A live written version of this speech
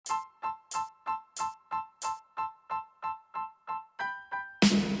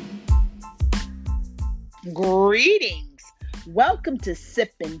Greetings. Welcome to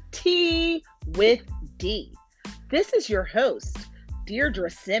Sippin' Tea with D. This is your host, Deirdre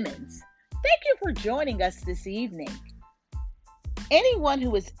Simmons. Thank you for joining us this evening. Anyone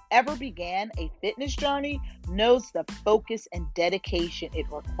who has ever began a fitness journey knows the focus and dedication it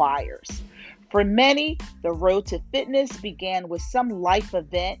requires. For many, the road to fitness began with some life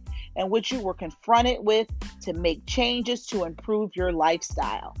event in which you were confronted with to make changes to improve your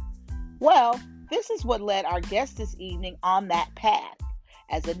lifestyle. Well, this is what led our guest this evening on that path.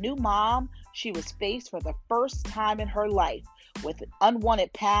 As a new mom, she was faced for the first time in her life with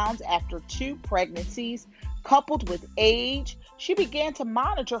unwanted pounds after 2 pregnancies. Coupled with age, she began to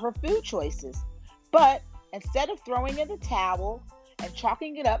monitor her food choices. But instead of throwing in the towel and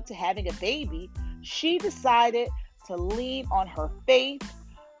chalking it up to having a baby, she decided to lean on her faith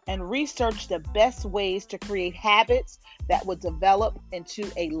and research the best ways to create habits that would develop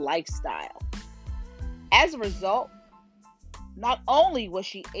into a lifestyle. As a result, not only was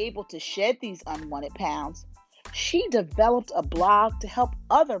she able to shed these unwanted pounds, she developed a blog to help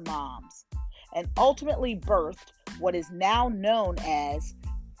other moms and ultimately birthed what is now known as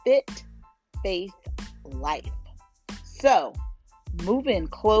Fit Faith Life. So, move in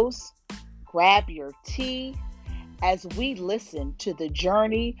close, grab your tea, as we listen to the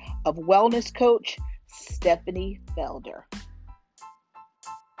journey of wellness coach Stephanie Felder.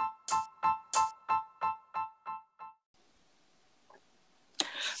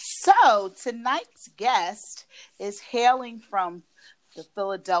 So tonight's guest is hailing from the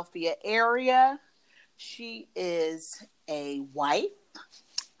Philadelphia area. She is a wife,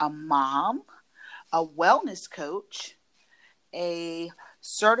 a mom, a wellness coach, a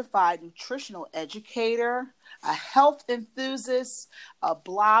certified nutritional educator, a health enthusiast, a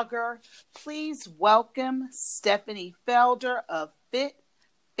blogger. Please welcome Stephanie Felder of Fit,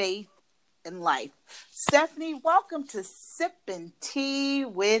 Faith, and Life. Stephanie, welcome to Sippin' Tea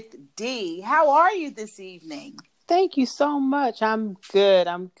with D. How are you this evening? Thank you so much. I'm good.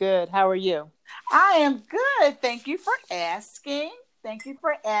 How are you? I am good. Thank you for asking.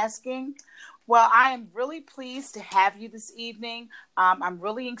 Well, I am really pleased to have you this evening. I'm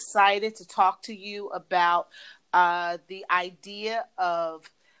really excited to talk to you about the idea of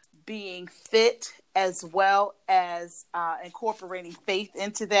being fit as well as incorporating faith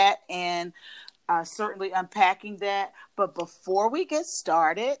into that and certainly unpacking that. But before we get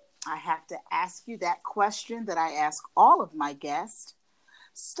started, I have to ask you that question that I ask all of my guests.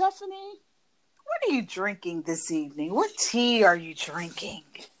 Stephanie, what are you drinking this evening? What tea are you drinking?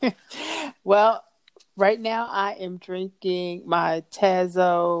 Well, right now I am drinking my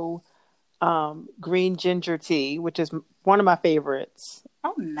Tazo green ginger tea, which is one of my favorites.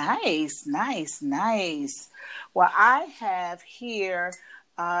 Oh, nice. Well, I have here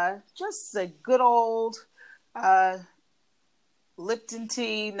just a good old Lipton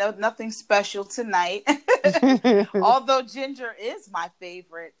tea. No, nothing special tonight. Although ginger is my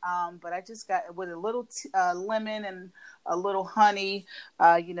favorite, but I just got with a little lemon and a little honey,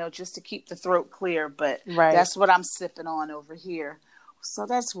 just to keep the throat clear. But Right. That's what I'm sipping on over here. So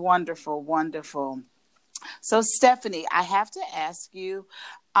that's wonderful. So Stephanie, I have to ask you,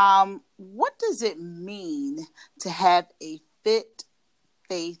 what does it mean to have a fit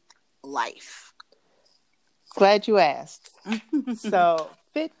faith life? Glad you asked. So,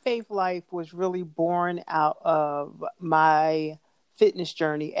 Fit Faith Life was really born out of my fitness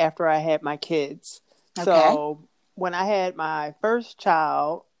journey after I had my kids. Okay. So, when I had my first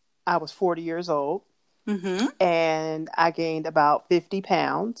child, I was 40 years old, and I gained about 50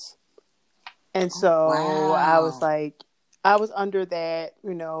 pounds. And so Wow. I was under that,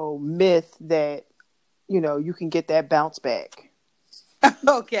 myth that, you can get that bounce back.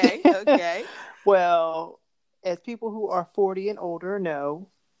 Okay. Well, as people who are 40 and older know,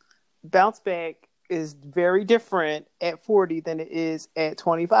 bounce back is very different at 40 than it is at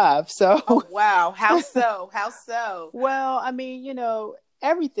 25. So, oh, wow. How so? Well, I mean,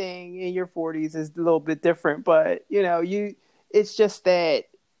 everything in your 40s is a little bit different, but it's just that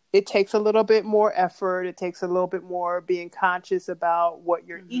it takes a little bit more effort. It takes a little bit more being conscious about what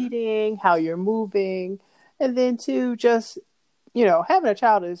you're eating, how you're moving, and then to just having a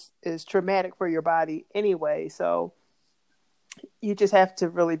child is traumatic for your body anyway. So you just have to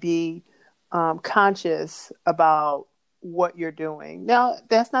really be conscious about what you're doing. Now,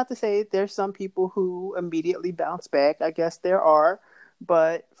 that's not to say there's some people who immediately bounce back. I guess there are.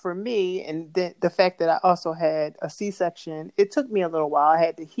 But for me, and the fact that I also had a C-section, it took me a little while. I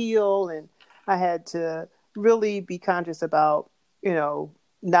had to heal, and I had to really be conscious about,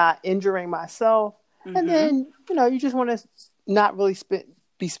 not injuring myself. And then, you just want to not really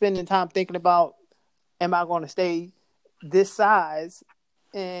be spending time thinking about am I going to stay this size?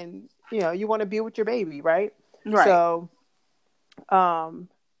 And, you want to be with your baby, right? Right. So,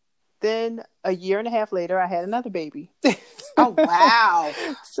 then a year and a half later, I had another baby. Oh, wow.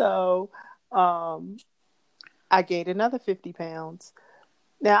 So, I gained another 50 pounds.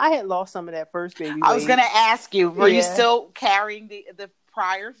 Now, I had lost some of that first baby I was weight. going to ask you, were you Yeah. still carrying the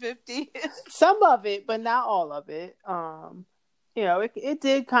prior 50? Some of it, but not all of it. It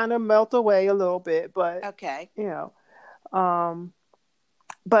did kind of melt away a little bit, but Okay.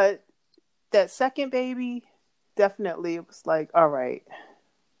 But that second baby definitely was like, all right.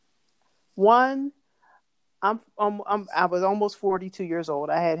 One, I was almost 42 years old.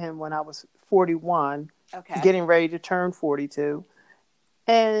 I had him when I was 41, getting ready to turn 42.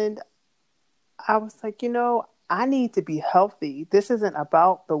 And I was like, I need to be healthy. This isn't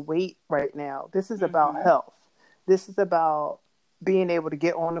about the weight right now. This is about health. This is about being able to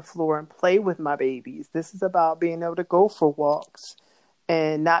get on the floor and play with my babies. This is about being able to go for walks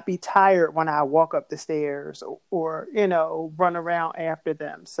and not be tired when I walk up the stairs or run around after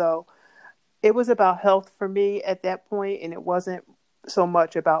them. So it was about health for me at that point, and it wasn't so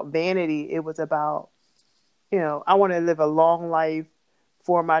much about vanity. It was about, I want to live a long life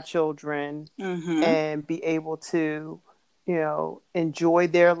for my children and be able to, enjoy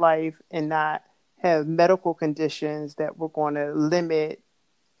their life and not have medical conditions that were going to limit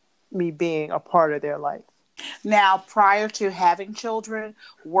me being a part of their life. Now, prior to having children,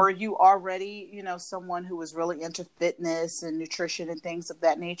 were you already, someone who was really into fitness and nutrition and things of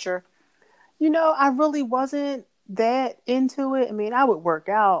that nature? I really wasn't that into it. I mean, I would work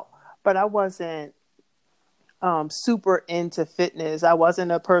out, but I wasn't super into fitness. I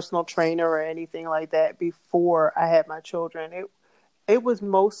wasn't a personal trainer or anything like that before I had my children. It was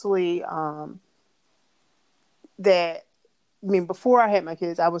mostly that. I mean, before I had my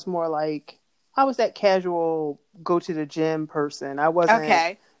kids, I was more like I was that casual go to the gym person. I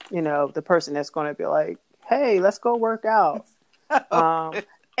wasn't, the person that's going to be like, "Hey, let's go work out."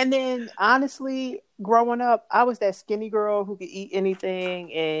 And then honestly, growing up, I was that skinny girl who could eat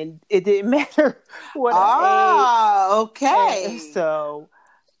anything and it didn't matter what I ate. Okay. And so,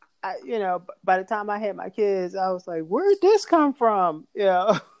 by the time I had my kids, I was like, where'd this come from?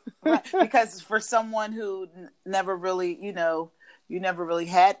 Right. Because for someone who never really, you never really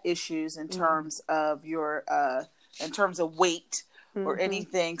had issues in terms of your, in terms of weight or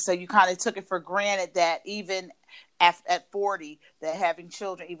anything. So you kind of took it for granted that even at 40, that having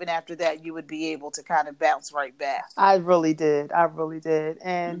children, even after that, you would be able to kind of bounce right back. I really did.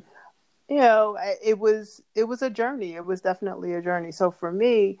 And, it was a journey. It was definitely a journey. So for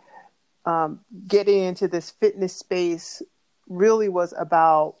me, getting into this fitness space really was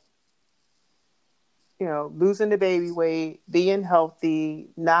about, losing the baby weight, being healthy,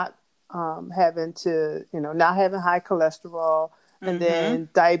 not having to, not having high cholesterol. And then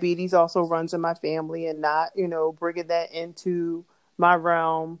diabetes also runs in my family, and not, bringing that into my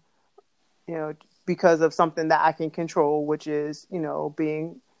realm, because of something that I can control, which is,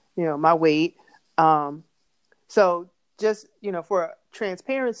 being, my weight. So just, for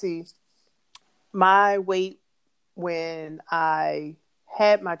transparency, my weight when I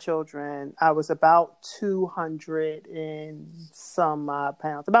had my children, I was about 200 and some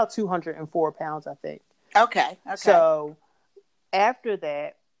pounds, about 204 pounds, I think. Okay. So after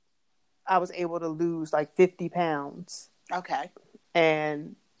that, I was able to lose like 50 pounds. Okay.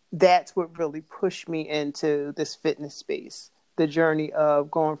 And that's what really pushed me into this fitness space. The journey of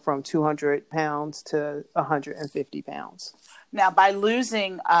going from 200 pounds to 150 pounds. Now, by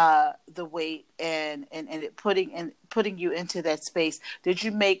losing the weight and it putting you into that space, did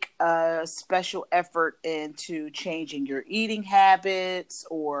you make a special effort into changing your eating habits,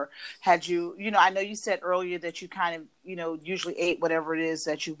 or had you, I know you said earlier that you kind of, usually ate whatever it is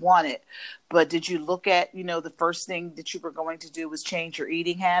that you wanted, but did you look at, the first thing that you were going to do was change your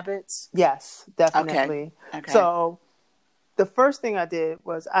eating habits? Yes, definitely. Okay. So the first thing I did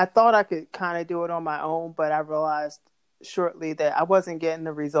was I thought I could kind of do it on my own, but I realized shortly that I wasn't getting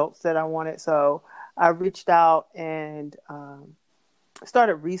the results that I wanted. So I reached out and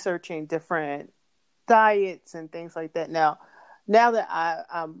started researching different diets and things like that. Now that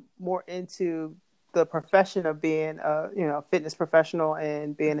I'm more into the profession of being a fitness professional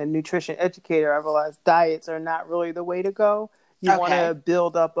and being a nutrition educator, I realized diets are not really the way to go. You want to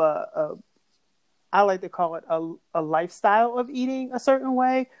build up I like to call it a lifestyle of eating a certain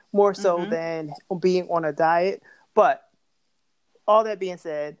way, more so than being on a diet. But all that being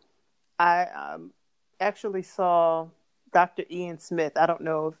said, I actually saw Dr. Ian Smith. I don't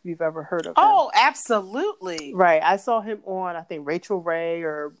know if you've ever heard of him. Oh, absolutely. Right. I saw him on, I think, Rachel Ray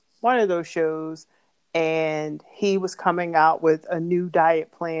or one of those shows. and he was coming out with a new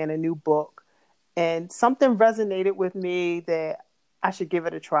diet plan, a new book, and something resonated with me that I should give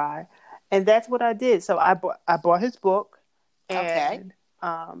it a try. And that's what I did. So I bought his book, Okay.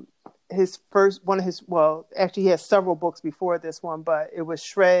 and his first one of his, well, actually he has several books before this one, but it was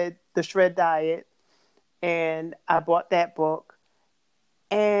the Shred Diet, and I bought that book,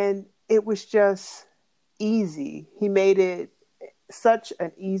 and it was just easy. He made it such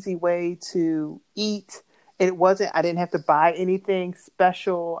an easy way to eat. I didn't have to buy anything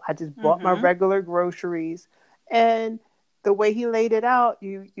special. I just bought my Mm-hmm. regular groceries. And the way he laid it out,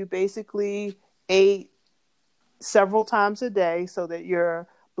 you basically ate several times a day so that your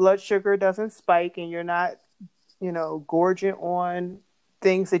blood sugar doesn't spike and you're not, gorging on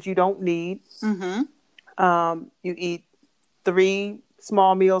things that you don't need. Mm-hmm. You eat 3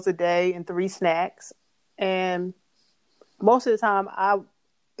 small meals a day and 3 snacks. And most of the time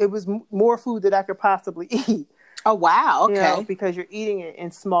it was more food that I could possibly eat. Oh, wow. Okay. Because you're eating it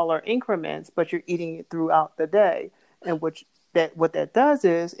in smaller increments, but you're eating it throughout the day. And what that does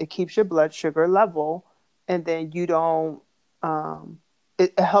is it keeps your blood sugar level, and then you don't,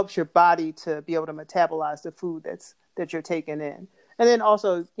 it helps your body to be able to metabolize the food that you're taking in. And then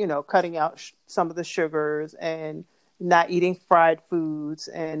also, cutting out some of the sugars and not eating fried foods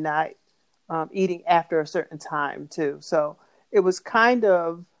and not eating after a certain time too. So it was kind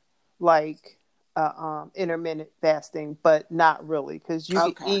of like intermittent fasting, but not really, because you can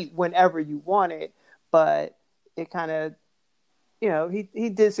Okay. eat whenever you want it, but it kind of, he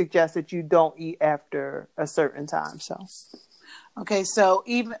did suggest that you don't eat after a certain time. So Okay. So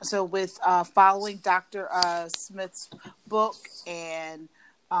with following Dr. Smith's book, and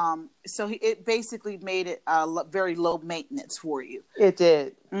it basically made it very low maintenance for you. it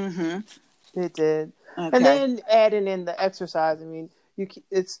did. Mm-hmm. It did. Okay. And then adding in the exercise, I mean,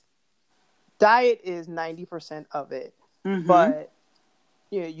 diet is 90% of it, Mm-hmm. but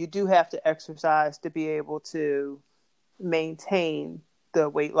you do have to exercise to be able to maintain the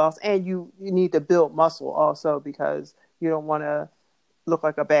weight loss, and you need to build muscle also, because you don't want to look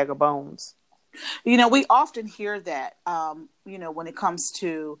like a bag of bones. We often hear that, when it comes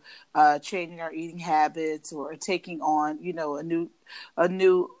to changing our eating habits or taking on, a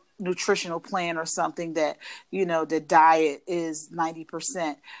new nutritional plan or something, that, the diet is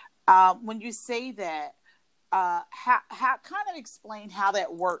 90%. When you say that, how kind of explain how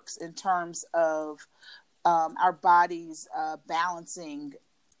that works in terms of our bodies balancing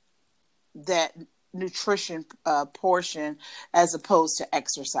that nutrition portion as opposed to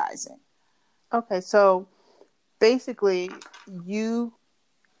exercising. Okay, so basically,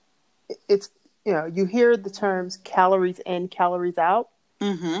 it's you hear the terms calories in, calories out.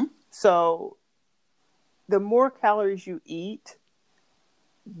 Mm-hmm. So the more calories you eat,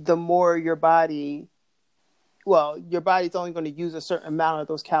 the more your body's only going to use a certain amount of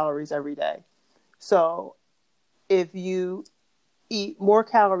those calories every day. So if you eat more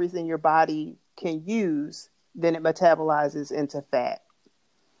calories than your body can use, then it metabolizes into fat.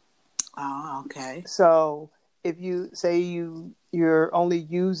 Oh, okay. So if you say you're only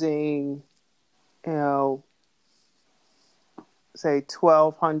using, say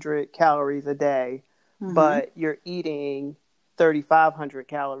 1,200 calories a day, Mm-hmm. but you're eating 3,500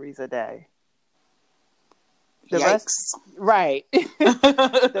 calories a day. Yikes. Right.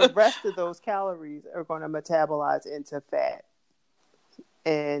 The rest of those calories are going to metabolize into fat.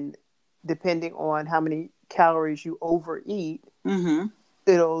 And depending on how many calories you overeat, Mm-hmm.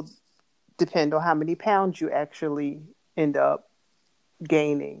 it'll depend on how many pounds you actually end up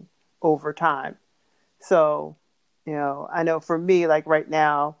gaining over time. So, I know for me, like right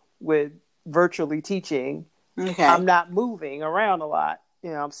now with virtually teaching, Okay. I'm not moving around a lot.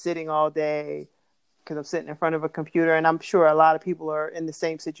 I'm sitting all day because I'm sitting in front of a computer, and I'm sure a lot of people are in the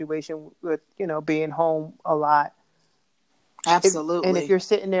same situation with, being home a lot. Absolutely. And if you're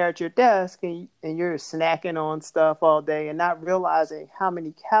sitting there at your desk and you're snacking on stuff all day and not realizing how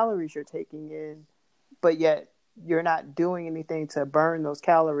many calories you're taking in, but yet you're not doing anything to burn those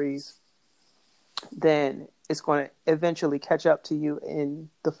calories, then it's going to eventually catch up to you in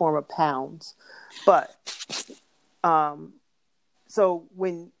the form of pounds. But so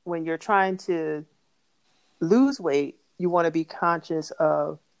when you're trying to lose weight, you want to be conscious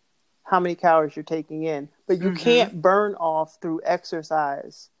of how many calories you're taking in, but you can't burn off through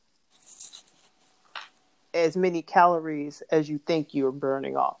exercise as many calories as you think you're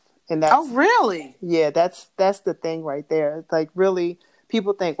burning off. And that's, oh, really? Yeah, that's the thing right there. It's like, really,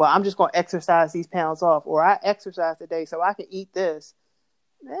 people think, well, I'm just going to exercise these pounds off, or I exercise today so I can eat this.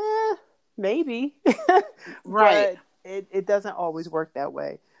 Maybe. Right. But it doesn't always work that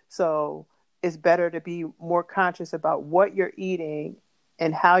way. So it's better to be more conscious about what you're eating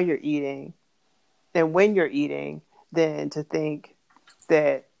and how you're eating and when you're eating than to think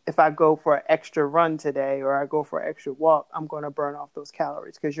that if I go for an extra run today or I go for an extra walk, I'm going to burn off those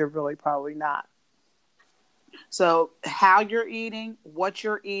calories, because you're really probably not. So how you're eating, what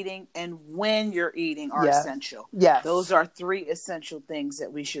you're eating, and when you're eating are Yes. essential. Yes. Those are three essential things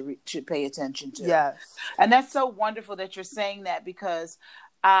that we should pay attention to. Yes. And that's so wonderful that you're saying that, because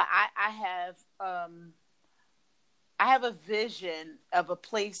I have a vision of a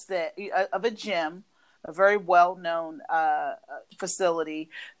place of a gym, a very well-known facility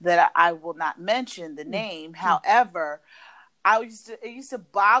that I will not mention the name. However, it used to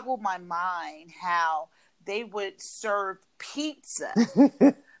boggle my mind how they would serve pizza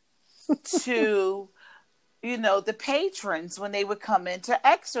to, the patrons when they would come in to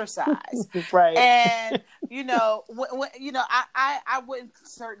exercise. Right. And,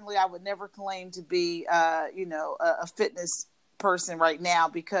 I would never claim to be, a fitness person right now,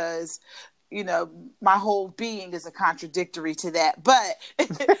 because, my whole being is a contradictory to that. But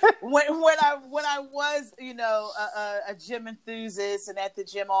when I was, a gym enthusiast and at the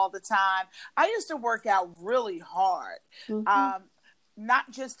gym all the time, I used to work out really hard, not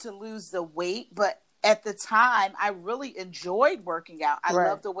just to lose the weight, but at the time, I really enjoyed working out. I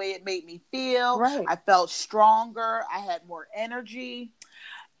loved the way it made me feel. Right. I felt stronger. I had more energy.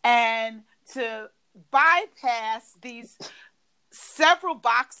 And to bypass these several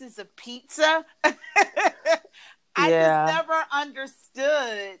boxes of pizza, I just never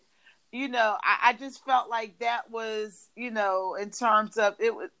understood. I just felt like that was, in terms of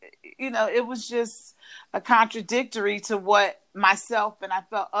it was, it was just a contradictory to what myself and I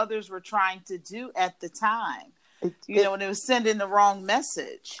felt others were trying to do at the time. And it was sending the wrong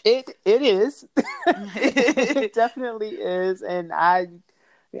message. It is. It definitely is. And I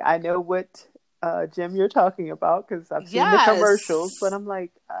know what gym you're talking about, because I've seen the commercials, but I'm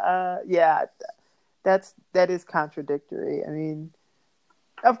like, that is contradictory. I mean,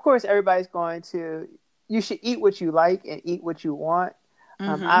 of course, everybody's you should eat what you like and eat what you want.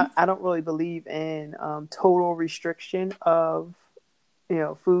 I don't really believe in total restriction of,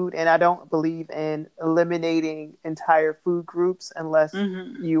 food. And I don't believe in eliminating entire food groups unless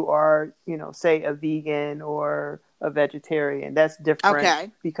you are, say a vegan or a vegetarian. That's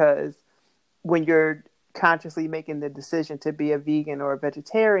different, because when you're consciously making the decision to be a vegan or a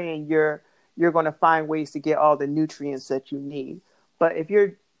vegetarian, you're going to find ways to get all the nutrients that you need. But if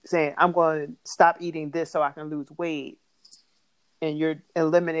you're saying, I'm going to stop eating this so I can lose weight, and you're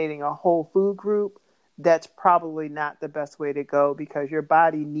eliminating a whole food group, that's probably not the best way to go, because your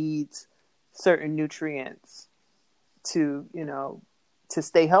body needs certain nutrients to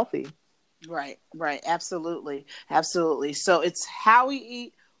stay healthy. Right. Absolutely. So it's how we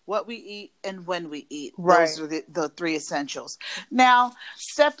eat, what we eat, and when we eat. Right. Those are the three essentials. Now,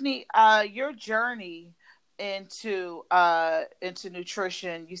 Stephanie, your journey into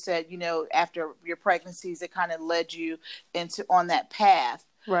nutrition, you said, after your pregnancies, it kind of led you on that path.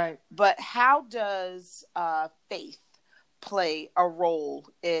 Right. But how does faith play a role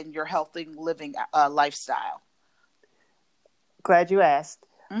in your healthy living lifestyle? Glad you asked.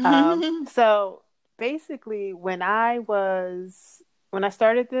 So basically, when I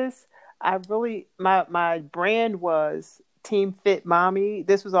started this, I really, my brand was Team Fit Mommy.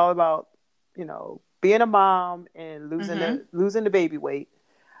 This was all about, being a mom and losing the baby weight.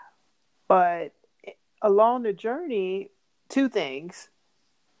 But along the journey, two things.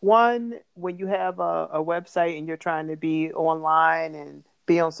 One, when you have a website and you're trying to be online and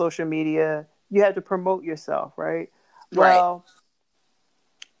be on social media, you have to promote yourself, right? Well,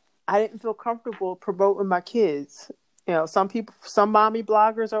 I didn't feel comfortable promoting my kids. Some mommy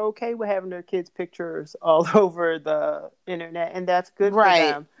bloggers are okay with having their kids' pictures all over the internet, and that's good for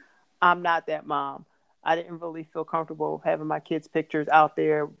them. I'm not that mom. I didn't really feel comfortable having my kids' pictures out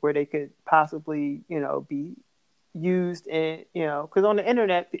there where they could possibly, be used in, because on the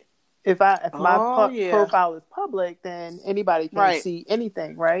internet, if my profile is public, then anybody can see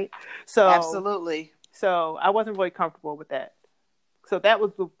anything, right? So absolutely. So I wasn't really comfortable with that. So that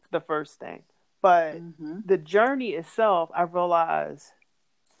was the first thing. But the journey itself, I realized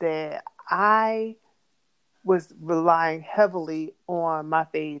that I was relying heavily on my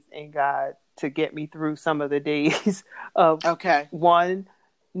faith in God to get me through some of the days of, one,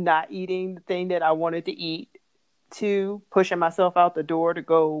 not eating the thing that I wanted to eat, two, pushing myself out the door to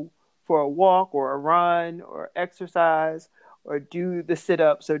go for a walk or a run or exercise or do the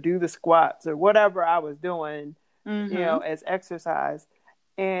sit-ups or do the squats or whatever I was doing, as exercise.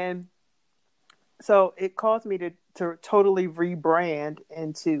 And So it caused me to totally rebrand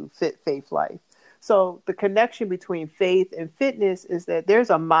into Fit Faith Life. So the connection between faith and fitness is that there's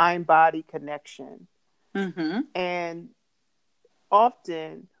a mind body connection. Mm-hmm. And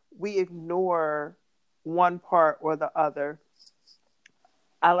often we ignore one part or the other.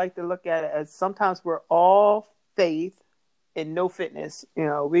 I like to look at it as sometimes we're all faith and no fitness. You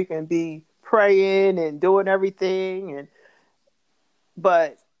know, we can be praying and doing everything,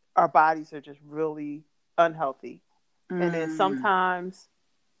 but our bodies are just really unhealthy. And then Mm. sometimes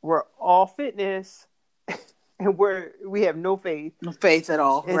we're all fitness and we have no faith. No faith at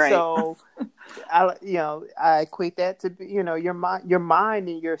all, And right? so I equate that to be, your mind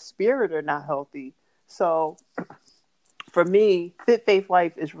and your spirit are not healthy. So for me, Fit Faith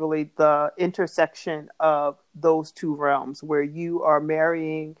Life is really the intersection of those two realms where you are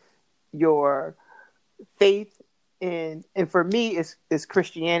marrying your faith and for me is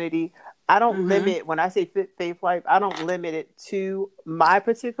Christianity. I don't Mm-hmm. limit when I say Fit Faith Life, I don't limit it to my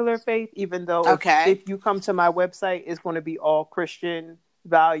particular faith, even though Okay. if you come to my website, it's going to be all Christian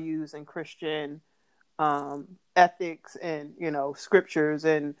values and Christian ethics and scriptures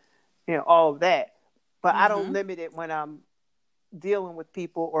and all of that. But I don't Mm-hmm. limit it when I'm dealing with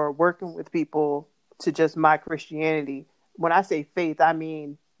people or working with people to just my Christianity. When I say faith, I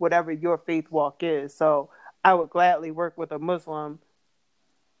mean whatever your faith walk is. So I would gladly work with a Muslim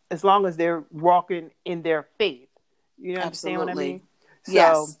as long as they're walking in their faith. You understand what I mean?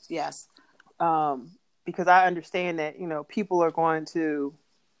 Absolutely. So, Yes. Yes. because I understand that, people are going to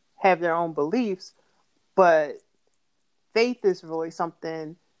have their own beliefs, but faith is really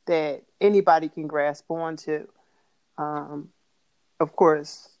something that anybody can grasp onto. Um, of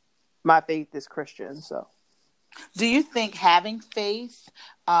course, my faith is Christian, so. Do you think having faith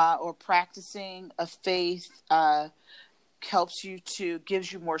or practicing a faith helps you to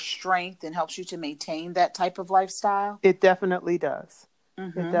gives you more strength and helps you to maintain that type of lifestyle? It definitely does. It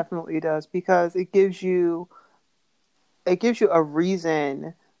Mm-hmm. definitely does because it gives you a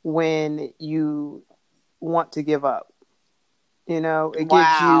reason when you want to give up. It gives you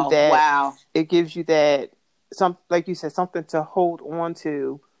Wow. that Wow. it gives you that some like you said something to hold on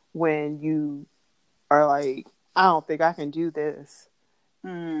to when you are like, I don't think I can do this.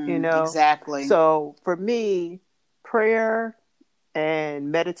 Exactly. So for me, prayer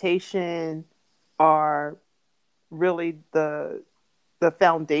and meditation are really the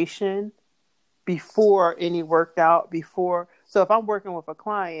foundation before any workout. Before, so if I'm working with a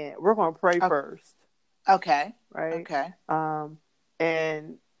client, we're going to pray O- first, Okay. right? Okay.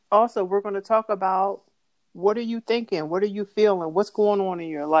 And also we're going to talk about what are you thinking, what are you feeling, what's going on in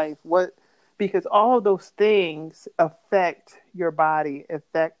your life, because all of those things affect your body,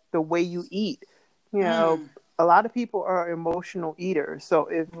 affect the way you eat. Mm, A lot of people are emotional eaters, so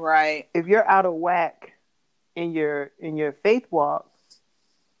right. if you're out of whack in your faith walk,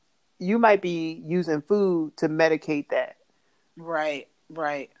 you might be using food to medicate that. Right.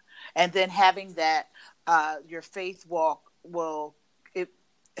 Right. And then having that, your faith walk will it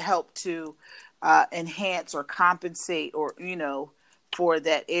help to enhance or compensate or for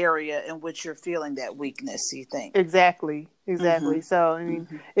that area in which you're feeling that weakness. You think? Exactly, Mm-hmm. exactly. So I mean,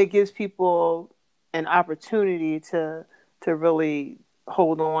 Mm-hmm. it gives people an opportunity to really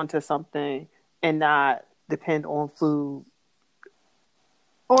hold on to something and not depend on food.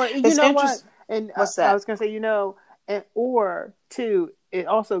 Or you It's know what? interesting. And What's I that? was gonna say, and or two, it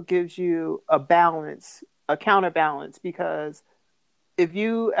also gives you a balance, a counterbalance, because if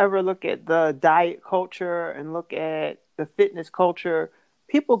you ever look at the diet culture and look at the fitness culture,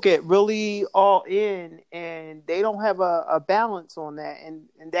 people get really all in and they don't have a balance on that. And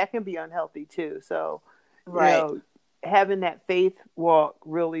that can be unhealthy too. So, you Right. know, having that faith walk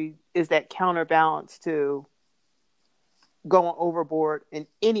really is that counterbalance to going overboard in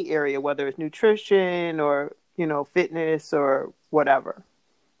any area, whether it's nutrition or, fitness or whatever.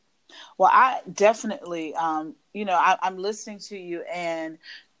 Well, I definitely, I'm listening to you, and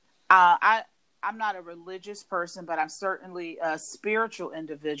I I'm not a religious person, but I'm certainly a spiritual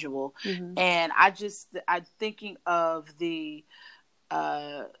individual, Mm-hmm. and I'm thinking of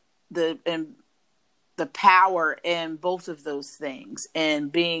uh, and the power in both of those things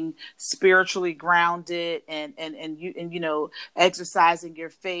and being spiritually grounded and exercising your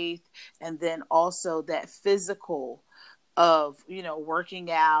faith, and then also that physical of working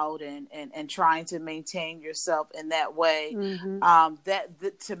out and trying to maintain yourself in that way, Mm-hmm.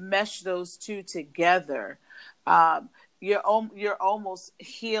 that to mesh those two together, um, you're almost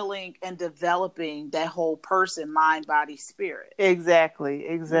healing and developing that whole person, mind, body, spirit. Exactly,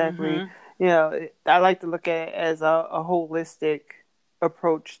 exactly. Mm-hmm. I like to look at it as a holistic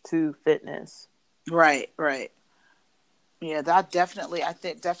approach to fitness. Right, right. Yeah, that definitely, I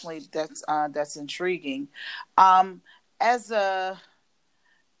think definitely that's intriguing. Um, as a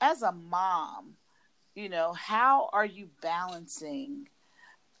mom, how are you balancing,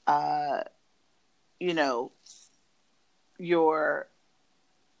 uh, you know, your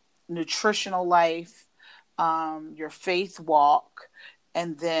nutritional life, your faith walk,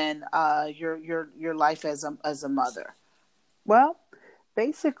 and then your life as a mother? Well,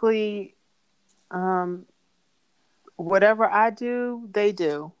 basically, um, whatever I do, they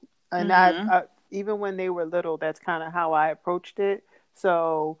do. And Mm-hmm. even when they were little, that's kind of how I approached it.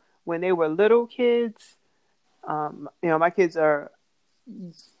 So when they were little kids, my kids are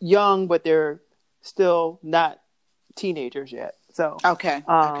young, but they're still not teenagers yet. So, Okay.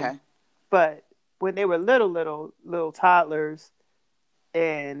 um, Okay. but when they were little toddlers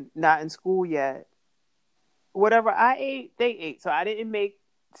and not in school yet, whatever I ate, they ate. So I didn't make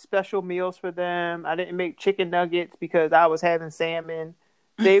special meals for them. I didn't make chicken nuggets because I was having salmon.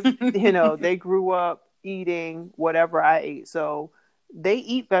 They grew up eating whatever I ate. So they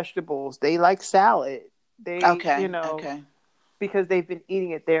eat vegetables. They like salad. They, Okay. Okay. because they've been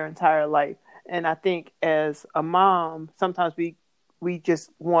eating it their entire life. And I think as a mom, sometimes we just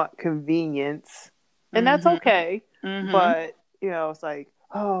want convenience, and that's Mm-hmm. okay. Mm-hmm. But it's like,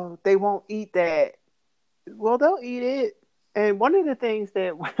 oh, they won't eat that. Well, they'll eat it. And one of the things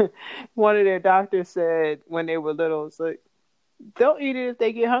that one of their doctors said when they were little is like, they'll eat it if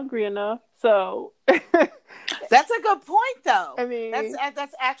they get hungry enough. So, That's a good point, though. I That's mean,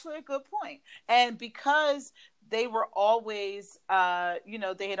 that's actually a good point. And because they were always,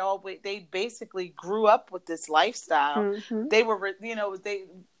 they basically grew up with this lifestyle. hmm They were,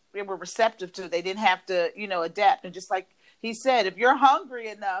 they were receptive to it. They didn't have to, adapt. And just like he said, if you're hungry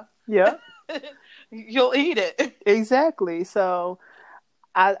enough, yeah, you'll eat it. exactly. So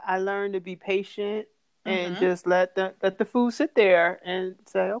I learned to be patient and Mm-hmm. just let the food sit there and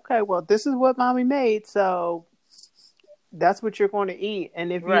say, okay, well, this is what mommy made, so that's what you're going to eat.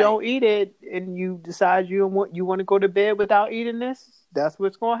 And if you Right. don't eat it and you decide you want to go to bed without eating this, that's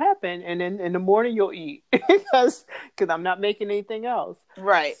what's going to happen. And then in the morning you'll eat because I'm not making anything else.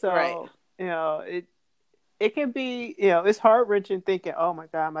 Right. Right. So it can be, it's heart wrenching thinking, oh my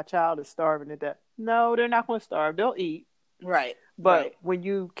God, my child is starving to death. No, they're not going to starve. They'll eat. Right. But Right. when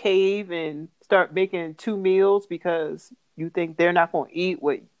you cave and start making two meals because you think they're not going to eat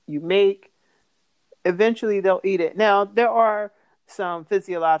what you make, eventually they'll eat it. Now, there are some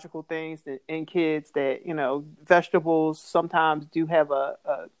physiological things in kids that, vegetables sometimes do have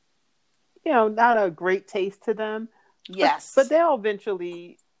not a great taste to them, but Yes. they'll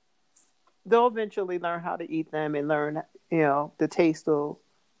eventually learn how to eat them and learn, the taste will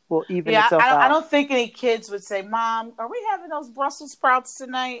even Yeah, itself I out. don't think any kids would say, "Mom, are we having those Brussels sprouts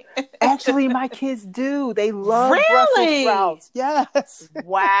tonight?" Actually, my kids do. They love Brussels Really? sprouts. Yes.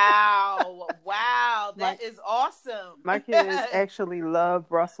 Wow. Wow. my That is awesome. my kids actually love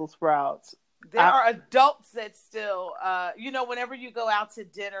Brussels sprouts. There I are adults that still, whenever you go out to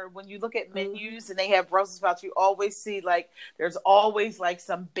dinner, when you look at mhm. menus and they have Brussels sprouts, you always see like there's always like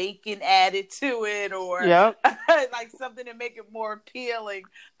some bacon added to it or Yep. like something to make it more appealing.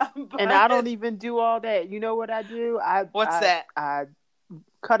 And I But don't even do all that. You know what I do? I what's I that? I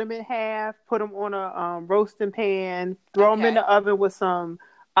cut them in half, put them on a roasting pan, throw them in Okay. the oven with some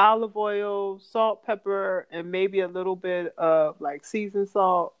olive oil, salt, pepper, and maybe a little bit of like seasoned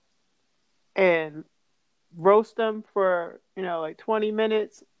salt, and roast them for like 20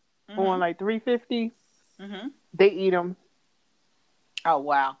 minutes on Mm-hmm. like 350. Mm-hmm. They eat them. Oh,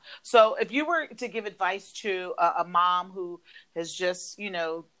 wow. So if you were to give advice to a mom who has just,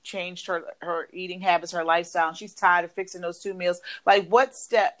 changed her eating habits, her lifestyle, and she's tired of fixing those two meals, like what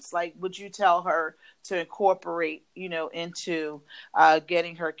steps like would you tell her to incorporate, into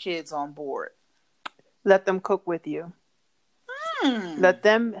getting her kids on board? Let them cook with you. Hmm. Let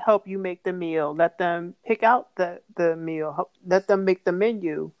them help you make the meal. Let them pick out the meal. Let them make the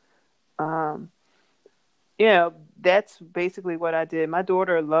menu. Um, that's basically what I did. My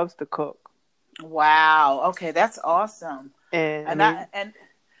daughter loves to cook, Wow. Okay, that's awesome. and I And mean, I and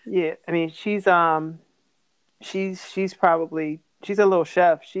yeah, I mean, she's a little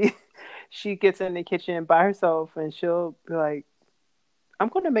chef. She gets in the kitchen by herself, and she'll be like, "I'm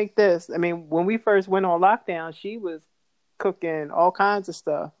going to make this." I mean, when we first went on lockdown, she was cooking all kinds of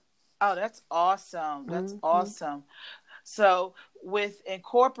stuff. oh, that's awesome. That's Hmm awesome. So with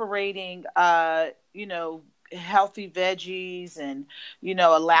incorporating, healthy veggies and,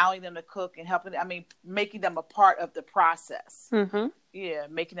 allowing them to cook and helping, making them a part of the process. hmm Yeah.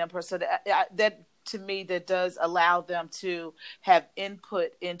 Making them, so that to me that does allow them to have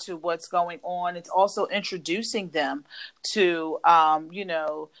input into what's going on. It's also introducing them to,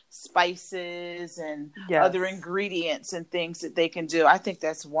 spices and Yes. other ingredients and things that they can do. I think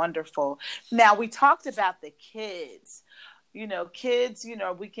that's wonderful. Now, we talked about the kids. Kids,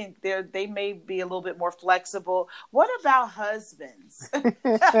 they may be a little bit more flexible. What about husbands?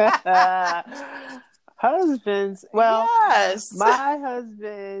 Husbands, well, Yes. my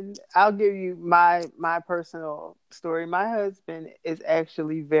husband, I'll give you my personal story. My husband is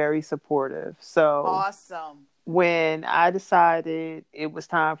actually very supportive. So Awesome. when I decided it was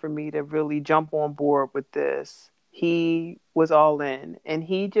time for me to really jump on board with this, he was all in. And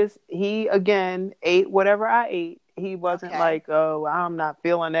he again ate whatever I ate. He wasn't Okay. like, oh, I'm not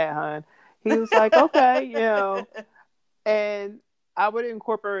feeling that, hon. He was like, okay, and I would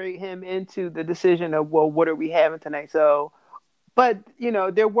incorporate him into the decision of, well, what are we having tonight? So, but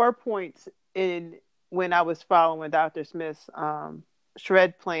there were points in when I was following Dr. Smith's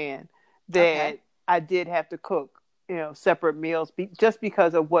shred plan that Okay. I did have to cook, separate meals just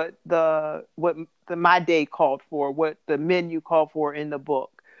because of what my day called for, what the menu called for in the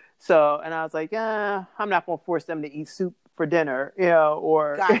book. So, and I was like, I'm not going to force them to eat soup for dinner,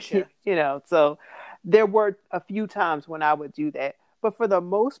 or, Gotcha. so there were a few times when I would do that. But for the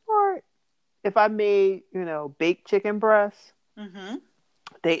most part, if I made, baked chicken breasts, Mm-hmm.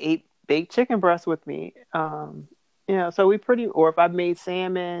 they ate baked chicken breasts with me. So or if I made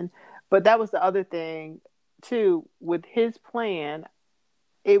salmon, but that was the other thing too, with his plan,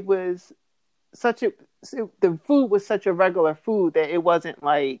 it was the food was such a regular food that it wasn't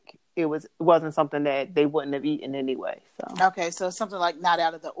like, it wasn't something that they wouldn't have eaten anyway. So. Okay, so something like not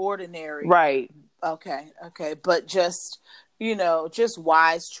out of the ordinary. Right. Okay. But just, just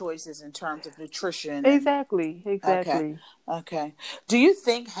wise choices in terms of nutrition. Exactly. Okay. Do you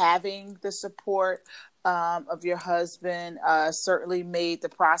think having the support of your husband certainly made the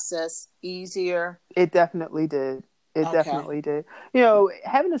process easier? It definitely did. Definitely did.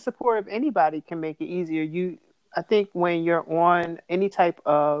 Having the support of anybody can make it easier. I think when you're on any type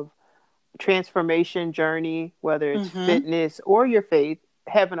of transformation journey, whether it's Mm-hmm. fitness or your faith,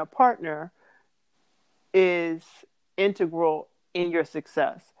 having a partner is integral in your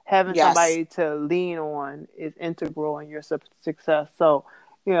success. Having Yes. somebody to lean on is integral in your success. So,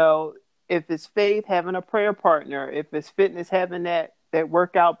 if it's faith, having a prayer partner. If it's fitness, having that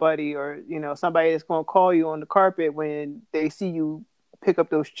workout buddy, or somebody that's going to call you on the carpet when they see you pick up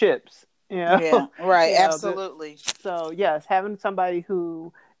those chips. Yeah, right. Absolutely. So yes, having somebody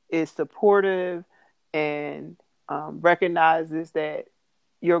who is supportive and recognizes that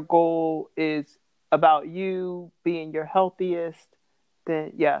your goal is about you being your healthiest,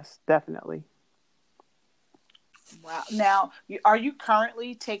 then yes, definitely. Wow. Now, are you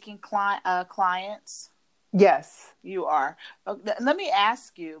currently taking clients? Yes. You are. Let me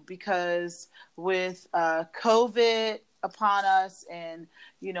ask you, because with COVID upon us, and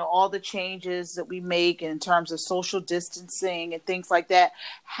all the changes that we make in terms of social distancing and things like that,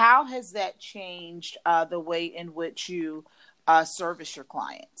 how has that changed the way in which you service your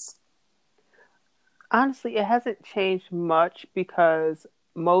clients? Honestly, it hasn't changed much because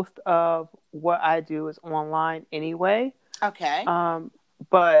most of what I do is online anyway. Okay.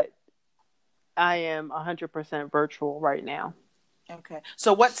 But I am 100% virtual right now. Okay.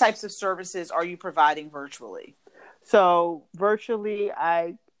 So what types of services are you providing virtually? So virtually,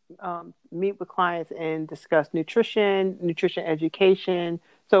 I meet with clients and discuss nutrition education.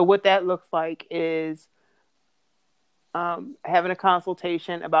 So what that looks like is having a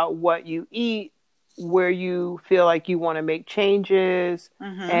consultation about what you eat, where you feel like you want to make changes,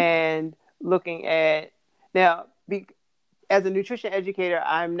 Mm-hmm. and looking at now. As a nutrition educator,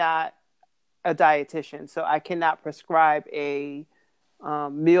 I'm not a dietitian, so I cannot prescribe a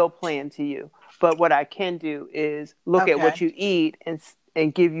meal plan to you. But what I can do is look at what you eat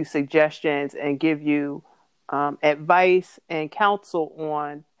and give you suggestions and give you advice and counsel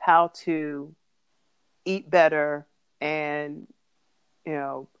on how to eat better, and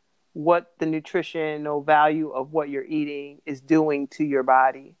what the nutritional value of what you're eating is doing to your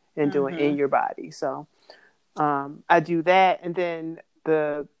body and doing in your body. So I do that, and then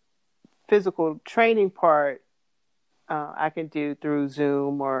the physical training part I can do through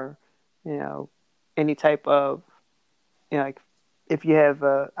Zoom or any type of like if you have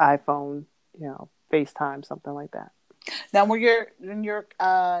an iPhone, FaceTime, something like that. Now, when you're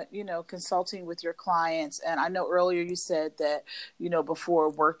consulting with your clients, and I know earlier you said that before a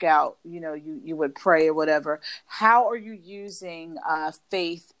workout you would pray or whatever. How are you using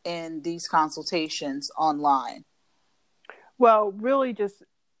faith in these consultations online? Well, really just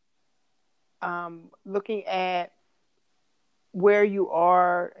looking at where you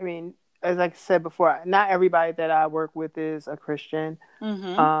are. I mean, as I said before, not everybody that I work with is a Christian.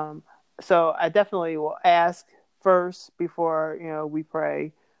 Mm-hmm. Um, so I definitely will ask first before, we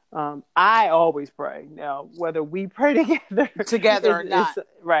pray. I always pray. Now, whether we pray together Together or is not.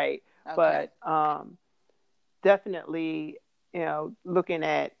 right. Okay. But definitely, looking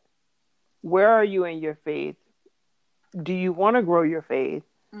at where are you in your faith? Do you want to grow your faith?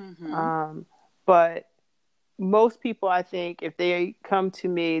 Mm-hmm. But most people, I think, if they come to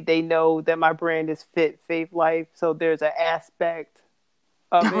me, they know that my brand is Fit Faith Life. So there's an aspect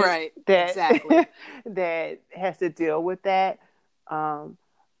of it Right. that Exactly. that has to deal with that.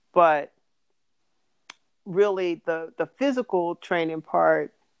 But really, the physical training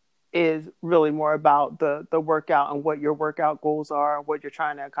part is really more about the workout and what your workout goals are, what you're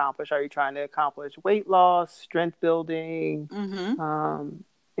trying to accomplish. Are you trying to accomplish weight loss, strength building, Mm-hmm. um,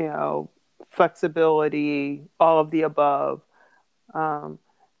 you know, flexibility, all of the above. Um,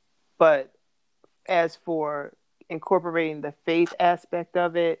 but as for incorporating the faith aspect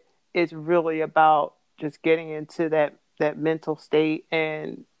of it, it's really about just getting into that mental state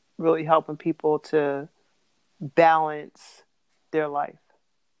and really helping people to balance their life.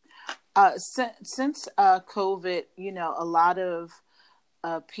 Since COVID, a lot of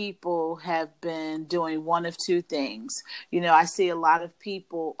people have been doing one of two things. I see a lot of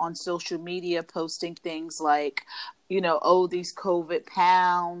people on social media posting things like, oh, these COVID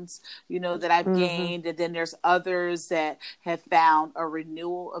pounds, that I've Mm-hmm. gained. And then there's others that have found a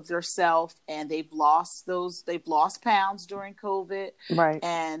renewal of their self and they've lost pounds during COVID. Right.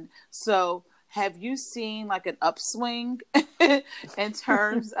 And so, have you seen like an upswing in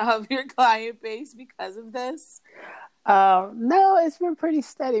terms of your client base because of this? No, it's been pretty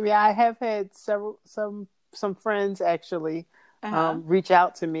steady. I mean, I have had some friends actually Uh-huh. reach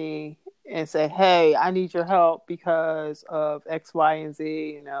out to me and say, "Hey, I need your help because of X, Y, and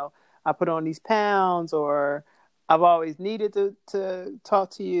Z. I put on these pounds, or I've always needed to talk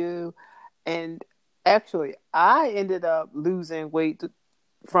to you." And actually, I ended up losing weight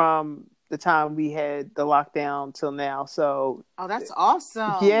from the time we had the lockdown till now. So, Oh, that's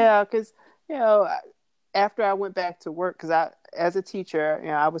awesome. yeah, because you know after I went back to work, because as a teacher,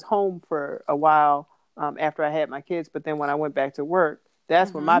 I was home for a while after I had my kids. But then when I went back to work,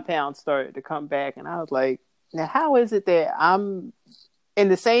 that's when my Mm-hmm. pounds started to come back. And I was like, now, how is it that I'm in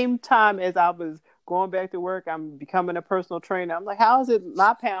the same time as I was going back to work, I'm becoming a personal trainer? I'm like, how is it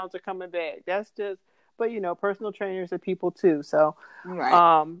my pounds are coming back? That's just, but personal trainers are people too. So, Right.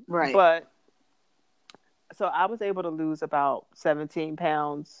 Right. but so I was able to lose about 17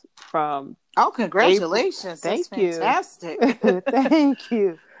 pounds from Oh, April. congratulations. That's Thank you. fantastic. Thank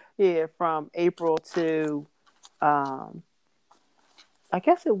you. Yeah, from April to, um, I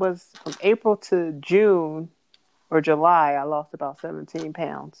guess it was from April to June or July, I lost about 17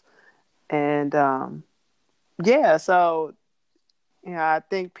 pounds. And yeah, so, I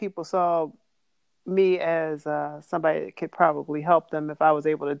think people saw me as somebody that could probably help them if I was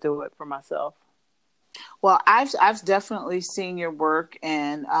able to do it for myself. Well, I've definitely seen your work,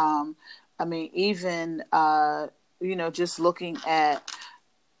 and I mean, even just looking at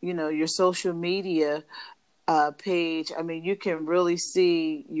your social media page. I mean, you can really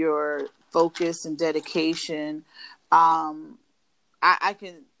see your focus and dedication. I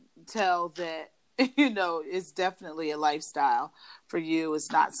can tell that it's definitely a lifestyle for you.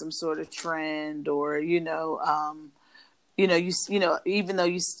 It's not some sort of trend or even though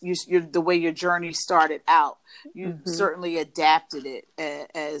you're the way your journey started out, you Hmm. certainly adapted it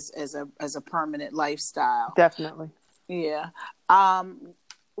as a permanent lifestyle. Definitely. Yeah. How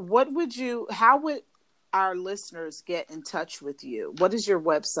would our listeners get in touch with you? What is your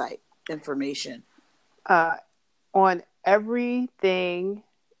website information? Uh, on everything,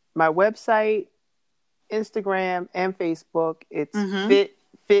 my website, Instagram, and Facebook, it's Mm-hmm.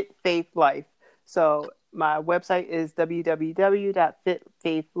 Fit Faith Life. So my website is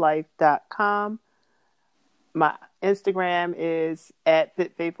www.fitfaithlife.com. My Instagram is at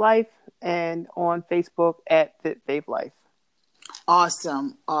Fit Faith Life, and on Facebook at Fit Faith Life.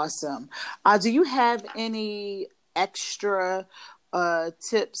 Awesome. Awesome. Do you have any extra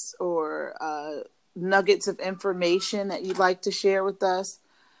tips or nuggets of information that you'd like to share with us?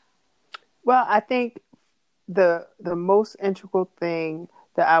 Well, I think the most integral thing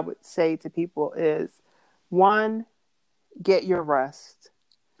that I would say to people is, one, get your rest.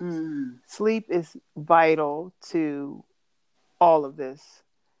 Mm. Sleep is vital to all of this.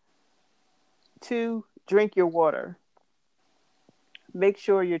 Two, drink your water. Make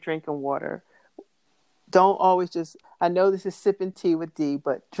sure you're drinking water. don't always just, I know this is sipping tea with D,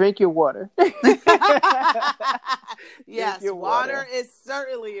 but drink your water. Yes, your water is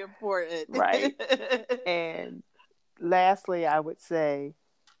certainly important. Right. And lastly, I would say,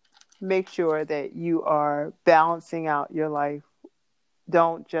 make sure that you are balancing out your life.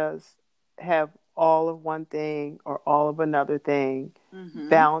 Don't just have all of one thing or all of another thing. Mm-hmm.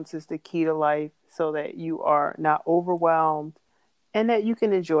 Balance is the key to life so that you are not overwhelmed and that you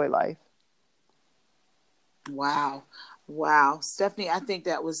can enjoy life. Wow. Wow. Stephanie, I think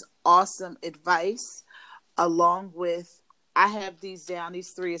that was awesome advice, along with, I have these down,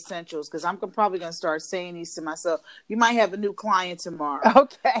 these 3 essentials, because I'm probably going to start saying these to myself. You might have a new client tomorrow.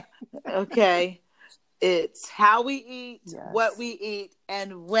 Okay. Okay. It's how we eat, Yes. what we eat,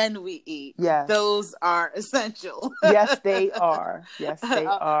 and when we eat. Yes. Those are essential. Yes, they are. Yes, they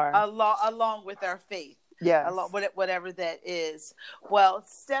are. Along with our faith. Yes. Whatever that is. Well,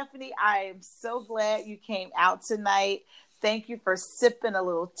 Stephanie, I am so glad you came out tonight. Thank you for sipping a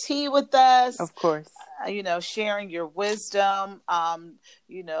little tea with us. Of course. Sharing your wisdom, and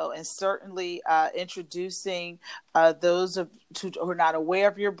certainly introducing those who are not aware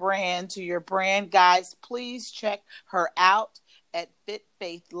of your brand to your brand. Guys, please check her out at Fit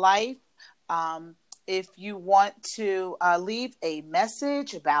Faith Life. If you want to leave a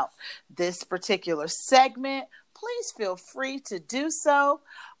message about this particular segment, please feel free to do so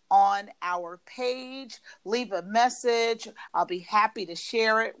on our page. Leave a message. I'll be happy to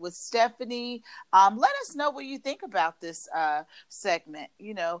share it with Stephanie. Let us know what you think about this segment.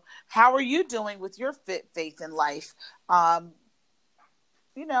 How are you doing with your fit faith in life? Share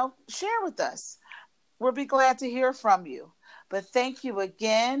with us. We'll be glad to hear from you. But thank you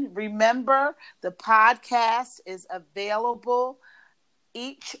again. Remember, the podcast is available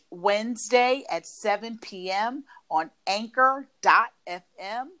each Wednesday at 7 p.m. on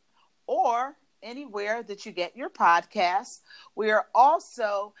anchor.fm or anywhere that you get your podcasts. We are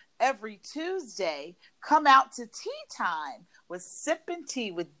also every Tuesday, come out to Tea Time with Sippin'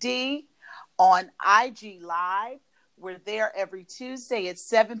 Tea with D on IG Live. We're there every Tuesday at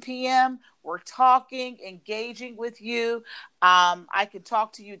 7 p.m. We're talking, engaging with you. I can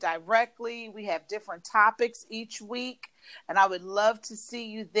talk to you directly. We have different topics each week, and I would love to see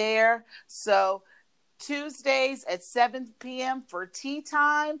you there. So Tuesdays at 7 p.m. for Tea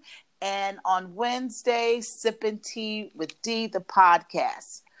Time, and on Wednesdays, Sippin' Tea with D, the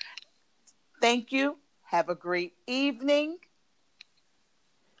podcast. Thank you. Have a great evening.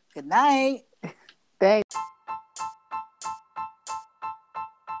 Good night. Thanks.